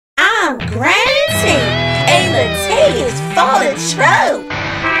I'm Granny T, and the tea is for the truth.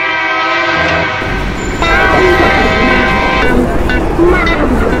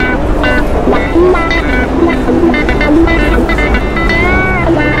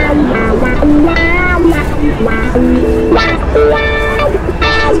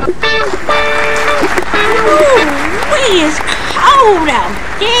 Ooh, it's cold out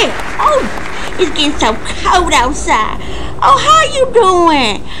there. Oh, it's getting so cold outside. Oh, how you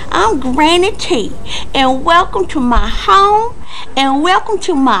doing? I'm Granny T, and welcome to my home, and welcome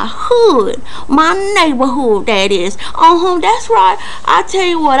to my hood, my neighborhood, that is. That's right. I tell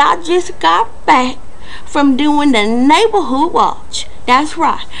you what, I just got back from doing the neighborhood watch. That's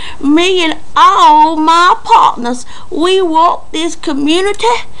right. Me and all my partners, we walk this community,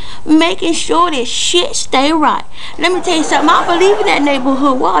 making sure that shit stay right. Let me tell you something. I believe in that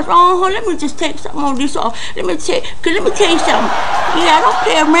neighborhood watch. Let me just take something on this off. Let me tell you something. Yeah, I don't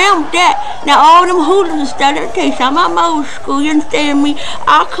play around with that. Now all them hoodlums and stuff. Let me tell you something. I'm old school. You understand me?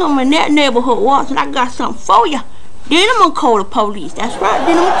 I'll come in that neighborhood watch and I got something for you. Then I'm gonna call the police. That's right.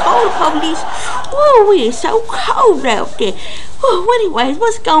 Then I'm gonna call the police. Woo, it's so cold out there. Woo, anyways,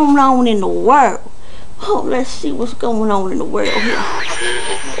 what's going on in the world? Oh, let's see what's going on in the world here.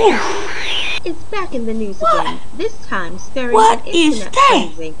 Ooh. It's back in the news again. This time stirring what the is internet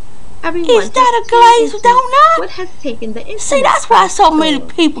that? frenzy. Everyone is that a glazed donut? What has taken the internet? See, that's why so many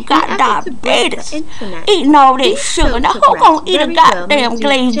people got diabetes, eating all that sugar. Now who gonna eat a goddamn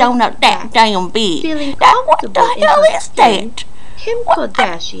glazed donut that damn big? What the hell is that? Kim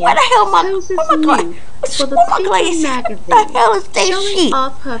Kardashian where the hell am I? poses What nude for the People magazine, what the hell is that showing shit?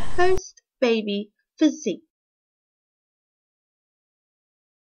 off her post-baby physique.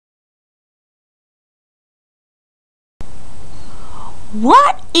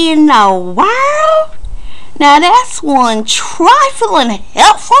 What in the world? Now that's one trifling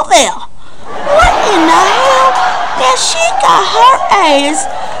helpful there. What in the hell? Now she got her ass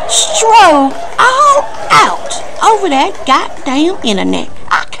strode all out over that goddamn internet.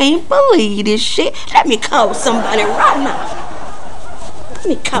 I can't believe this shit. Let me call somebody right now. Let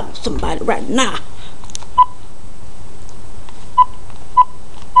me call somebody right now.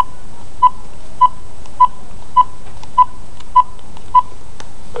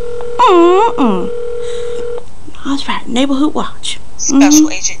 That's right, neighborhood watch. Special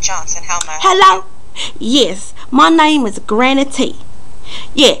Agent Johnson, how may I help Hello? Yes, my name is Granny T.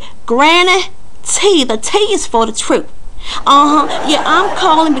 Yeah, Granny T. The T is for the truth. Yeah, I'm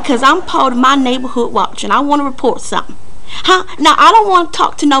calling because I'm part of my neighborhood watch and I want to report something. Now, I don't want to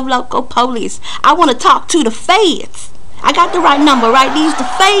talk to no local police. I want to talk to the feds. I got the right number, right? These the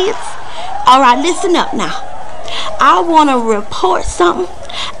feds? Alright, listen up now. I want to report something.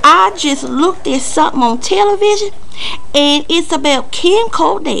 I just looked at something on television and it's about Kim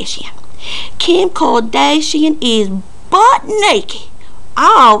Kardashian. Kim Kardashian is butt naked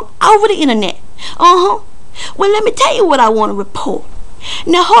all over the internet. Well, let me tell you what I want to report.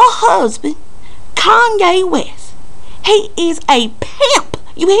 Now, her husband, Kanye West, he is a pimp.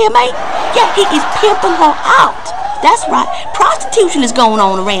 You hear me? Yeah, he is pimping her out. That's right. Prostitution is going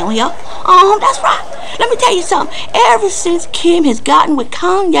on around here. That's right. Let me tell you something. Ever since Kim has gotten with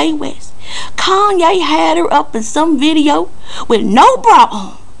Kanye West, Kanye had her up in some video with no bra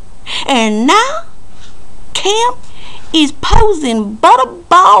on. And now, Kim is posing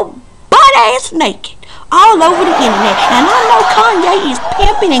butterball butt-ass naked all over the internet. And I know Kanye is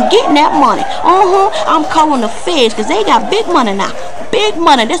pimping and getting that money. I'm calling the feds because they got big money now. Big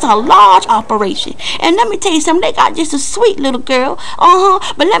money. That's a large operation. And let me tell you something. They got just a sweet little girl.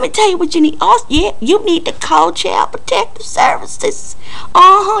 But let me tell you what you need. Yeah, you need to call Child Protective Services.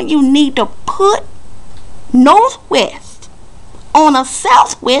 You need to put Northwest on a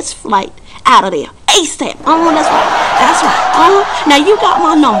Southwest flight out of there ASAP. That's right. That's right. Now you got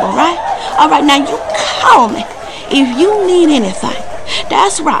my number, right? All right. Now you call me if you need anything.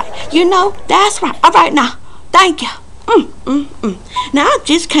 That's right. You know, that's right. All right. Now, thank you. Now I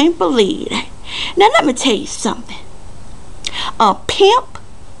just can't believe that. Now let me tell you something. A pimp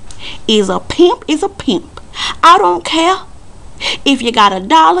is a pimp is a pimp. I don't care if you got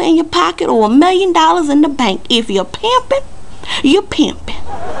 $1 in your pocket or $1 million in the bank. If you're pimping, you're pimping.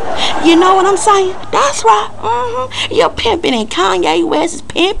 You know what I'm saying? That's right. You're pimping, and Kanye West is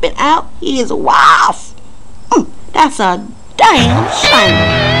pimping out his wife. That's a damn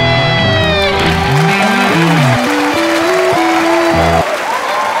shame.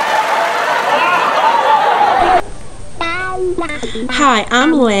 Hi,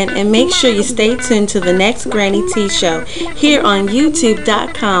 I'm Lynn, and make sure you stay tuned to the next Granny T Show here on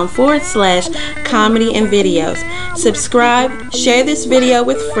youtube.com/comedy and videos. Subscribe, share this video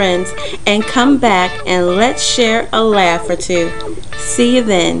with friends, and come back and let's share a laugh or two. See you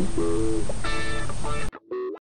then.